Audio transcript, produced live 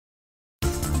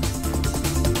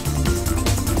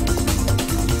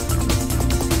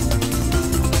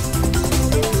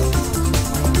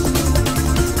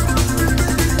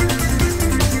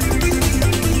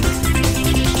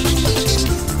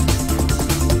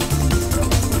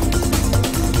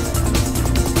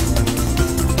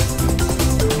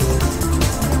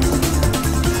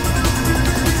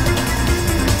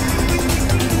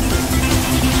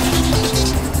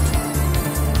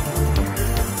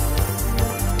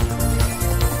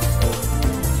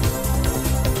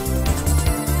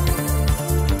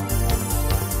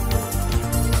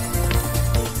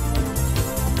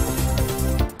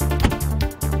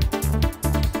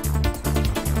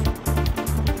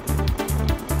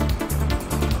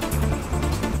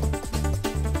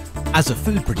As a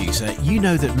food producer, you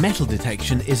know that metal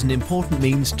detection is an important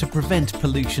means to prevent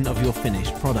pollution of your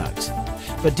finished product.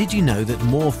 But did you know that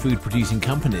more food-producing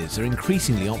companies are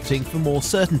increasingly opting for more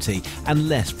certainty and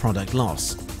less product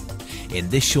loss? In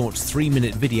this short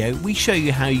 3-minute video, we show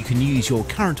you how you can use your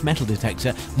current metal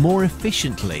detector more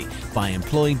efficiently by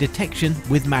employing detection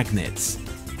with magnets.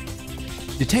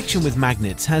 Detection with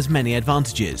magnets has many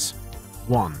advantages.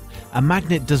 1. A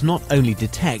magnet does not only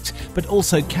detect, but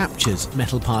also captures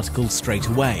metal particles straight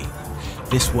away.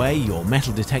 This way, your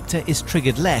metal detector is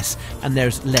triggered less and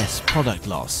there's less product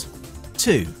loss.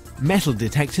 2. Metal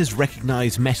detectors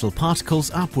recognize metal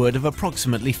particles upward of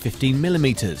approximately 15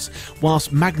 mm,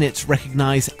 whilst magnets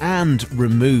recognize and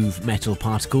remove metal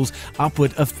particles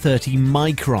upward of 30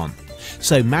 micron.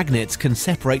 So magnets can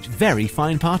separate very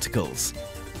fine particles.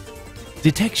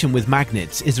 Detection with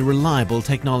magnets is a reliable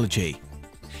technology.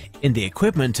 In the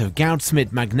equipment of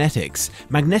Goudsmit magnetics,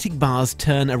 magnetic bars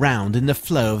turn around in the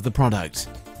flow of the product.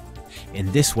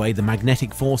 In this way, the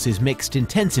magnetic force is mixed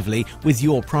intensively with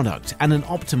your product and an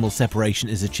optimal separation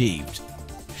is achieved.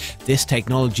 This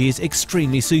technology is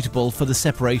extremely suitable for the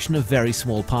separation of very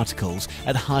small particles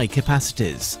at high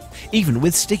capacities, even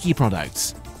with sticky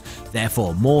products.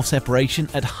 Therefore, more separation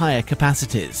at higher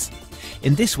capacities.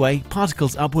 In this way,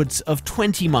 particles upwards of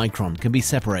 20 micron can be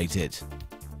separated.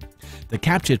 The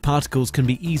captured particles can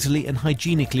be easily and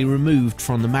hygienically removed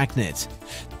from the magnet.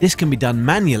 This can be done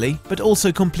manually, but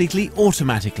also completely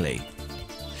automatically.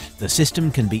 The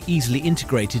system can be easily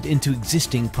integrated into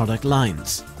existing product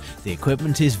lines. The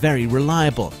equipment is very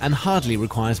reliable and hardly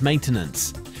requires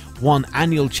maintenance. One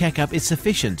annual checkup is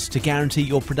sufficient to guarantee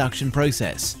your production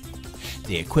process.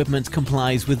 The equipment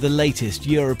complies with the latest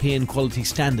European quality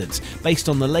standards based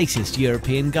on the latest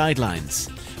European guidelines.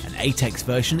 An ATEX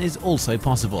version is also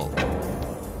possible.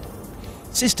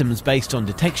 Systems based on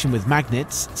detection with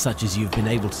magnets, such as you've been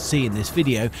able to see in this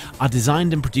video, are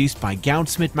designed and produced by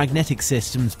Goudsmit Magnetic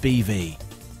Systems BV,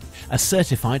 a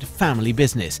certified family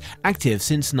business active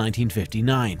since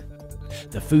 1959.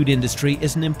 The food industry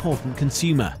is an important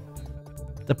consumer.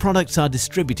 The products are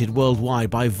distributed worldwide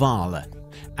by Vale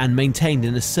and maintained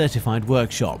in a certified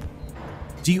workshop.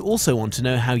 Do you also want to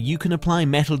know how you can apply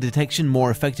metal detection more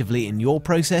effectively in your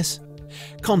process?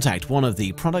 Contact one of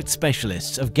the product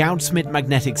specialists of Goudsmit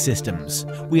Magnetic Systems.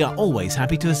 We are always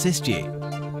happy to assist you.